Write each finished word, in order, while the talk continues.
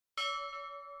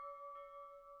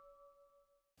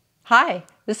Hi,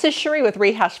 this is Cherie with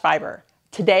Rehash Fiber.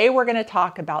 Today we're going to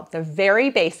talk about the very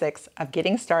basics of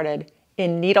getting started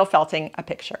in needle felting a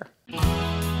picture.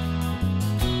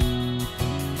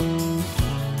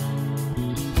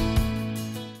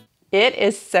 It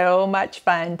is so much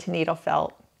fun to needle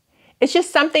felt. It's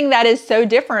just something that is so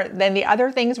different than the other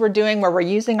things we're doing where we're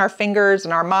using our fingers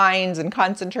and our minds and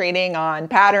concentrating on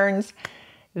patterns.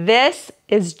 This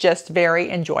is just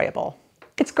very enjoyable.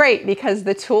 It's great because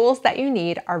the tools that you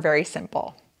need are very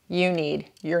simple. You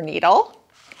need your needle,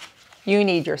 you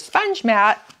need your sponge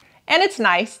mat, and it's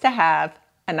nice to have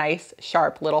a nice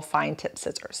sharp little fine tip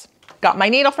scissors. Got my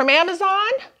needle from Amazon.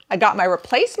 I got my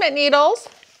replacement needles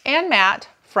and mat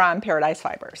from Paradise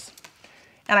Fibers.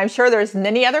 And I'm sure there's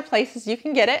many other places you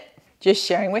can get it, just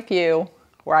sharing with you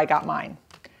where I got mine.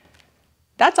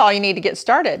 That's all you need to get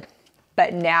started.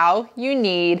 But now you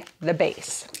need the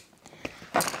base.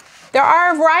 There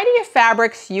are a variety of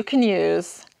fabrics you can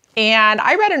use, and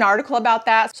I read an article about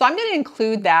that, so I'm going to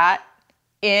include that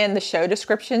in the show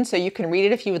description so you can read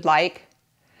it if you would like.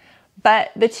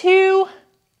 But the two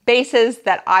bases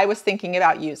that I was thinking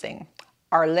about using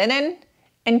are linen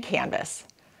and canvas.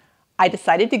 I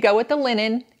decided to go with the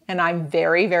linen, and I'm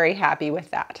very, very happy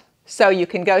with that. So you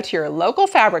can go to your local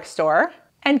fabric store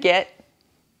and get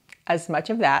as much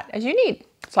of that as you need.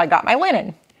 So I got my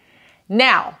linen.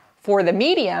 Now, for the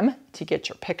medium, to get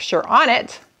your picture on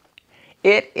it,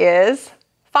 it is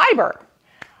fiber.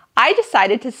 I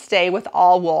decided to stay with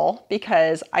all wool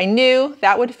because I knew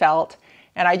that would felt,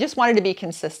 and I just wanted to be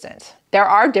consistent. There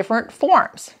are different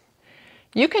forms.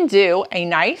 You can do a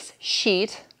nice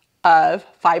sheet of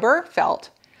fiber felt.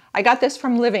 I got this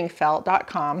from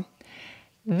livingfelt.com.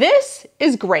 This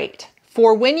is great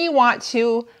for when you want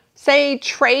to, say,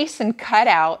 trace and cut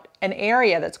out an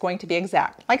area that's going to be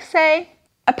exact. Like, say,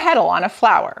 a petal on a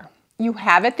flower. You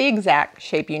have it the exact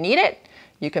shape you need it.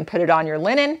 You can put it on your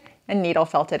linen and needle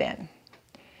felt it in.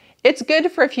 It's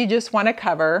good for if you just want to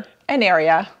cover an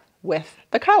area with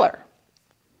the color.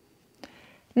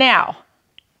 Now,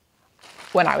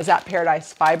 when I was at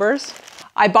Paradise Fibers,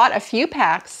 I bought a few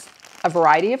packs, a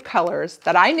variety of colors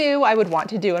that I knew I would want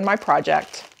to do in my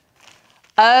project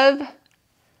of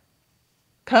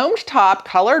combed top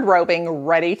colored roving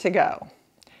ready to go.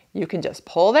 You can just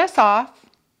pull this off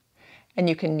and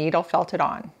you can needle felt it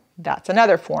on. That's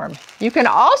another form. You can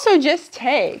also just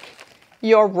take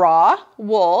your raw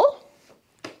wool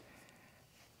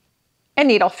and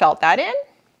needle felt that in.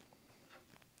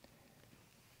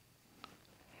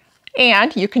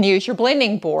 And you can use your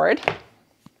blending board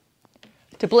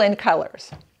to blend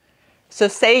colors. So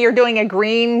say you're doing a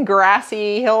green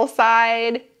grassy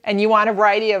hillside and you want a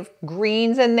variety of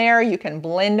greens in there, you can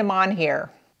blend them on here.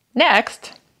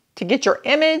 Next, to get your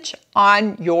image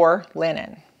on your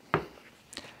linen.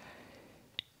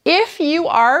 If you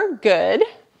are good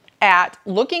at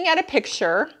looking at a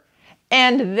picture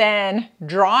and then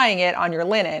drawing it on your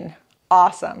linen,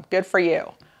 awesome, good for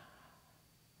you.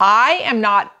 I am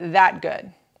not that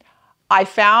good. I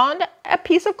found a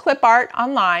piece of clip art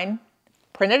online,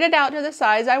 printed it out to the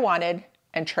size I wanted,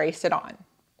 and traced it on.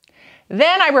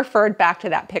 Then I referred back to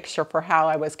that picture for how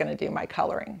I was going to do my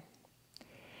coloring.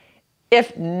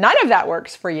 If none of that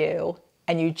works for you,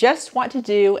 and you just want to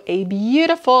do a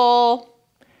beautiful,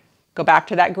 go back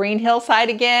to that green hillside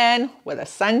again with a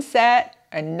sunset,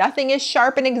 and nothing is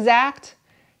sharp and exact,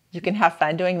 you can have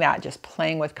fun doing that, just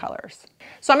playing with colors.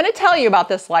 So I'm going to tell you about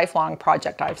this lifelong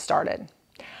project I've started.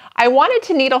 I wanted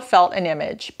to needle felt an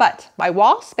image, but my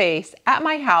wall space at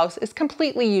my house is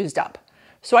completely used up.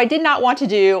 So I did not want to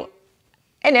do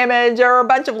an image or a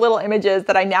bunch of little images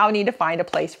that I now need to find a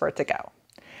place for it to go.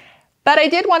 But I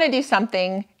did want to do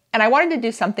something, and I wanted to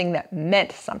do something that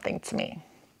meant something to me.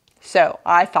 So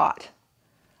I thought,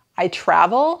 I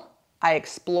travel, I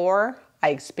explore, I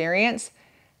experience.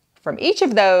 From each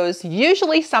of those,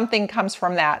 usually something comes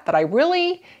from that I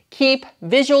really keep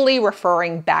visually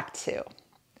referring back to.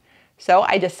 So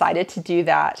I decided to do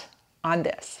that on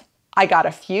this. I got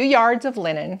a few yards of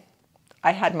linen.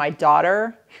 I had my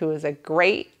daughter, who is a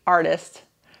great artist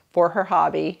for her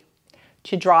hobby,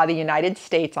 to draw the United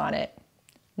States on it.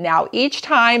 Now, each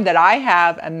time that I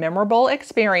have a memorable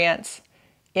experience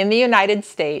in the United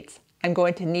States, I'm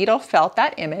going to needle felt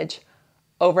that image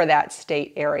over that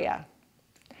state area.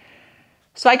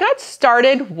 So I got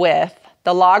started with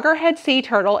the loggerhead sea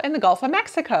turtle in the Gulf of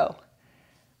Mexico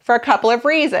for a couple of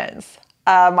reasons.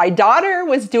 My daughter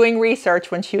was doing research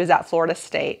when she was at Florida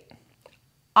State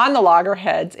on the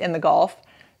loggerheads in the Gulf,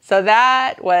 so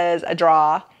that was a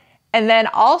draw. And then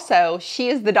also, she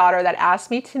is the daughter that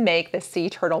asked me to make the sea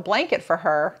turtle blanket for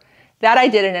her that I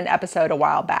did in an episode a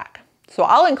while back. So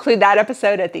I'll include that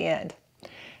episode at the end.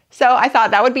 So I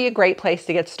thought that would be a great place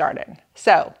to get started.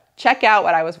 So check out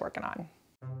what I was working on.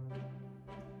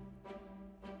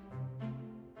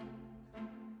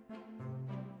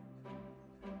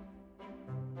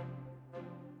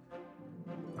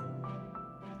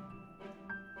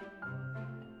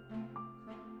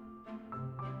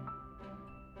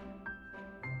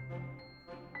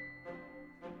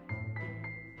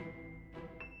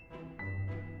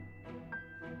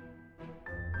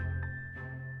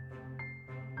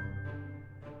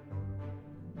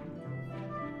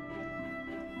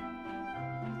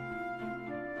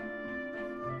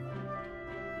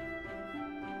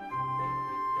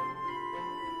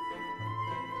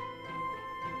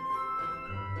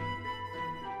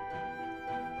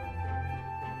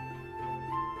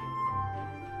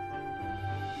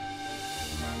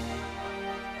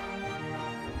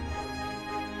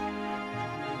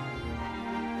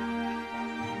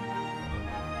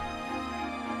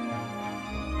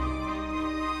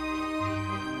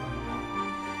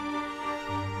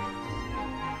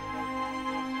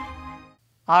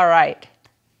 All right,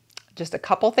 just a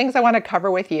couple things I want to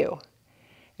cover with you.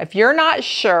 If you're not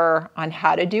sure on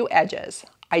how to do edges,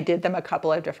 I did them a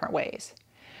couple of different ways.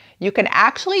 You can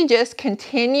actually just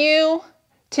continue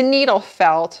to needle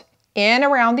felt in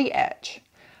around the edge.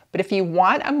 But if you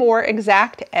want a more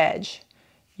exact edge,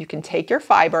 you can take your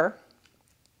fiber,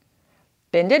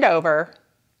 bend it over,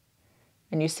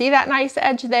 and you see that nice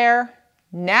edge there?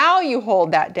 Now you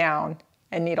hold that down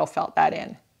and needle felt that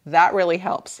in. That really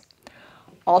helps.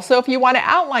 Also, if you want to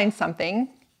outline something,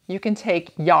 you can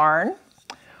take yarn,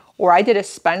 or I did a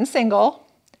spun single,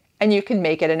 and you can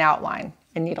make it an outline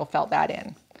and needle felt that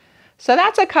in. So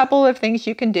that's a couple of things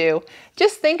you can do.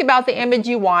 Just think about the image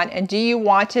you want, and do you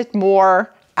want it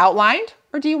more outlined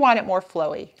or do you want it more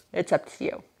flowy? It's up to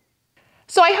you.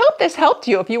 So I hope this helped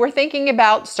you if you were thinking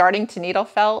about starting to needle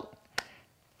felt.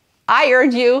 I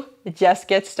urge you to just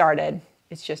get started.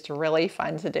 It's just really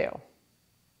fun to do.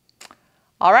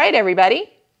 All right,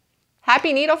 everybody,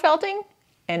 happy needle felting,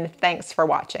 and thanks for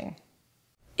watching.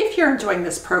 If you're enjoying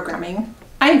this programming,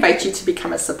 I invite you to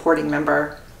become a supporting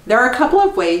member. There are a couple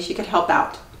of ways you can help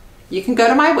out. You can go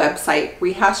to my website,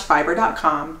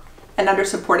 rehashfiber.com, and under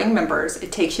supporting members,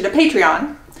 it takes you to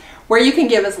Patreon, where you can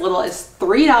give as little as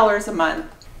 $3 a month.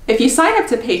 If you sign up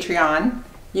to Patreon,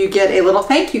 you get a little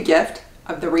thank you gift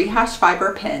of the Rehash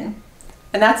fiber pin,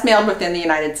 and that's mailed within the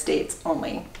United States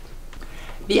only.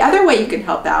 The other way you can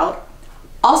help out,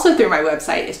 also through my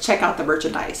website, is check out the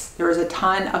merchandise. There is a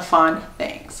ton of fun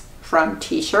things, from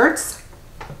t-shirts,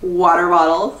 water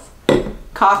bottles,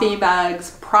 coffee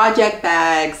mugs, project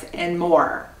bags, and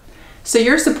more. So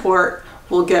your support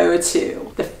will go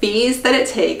to the fees that it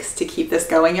takes to keep this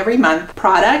going every month,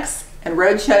 products and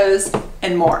road shows,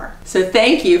 and more. So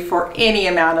thank you for any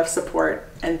amount of support,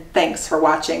 and thanks for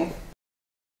watching.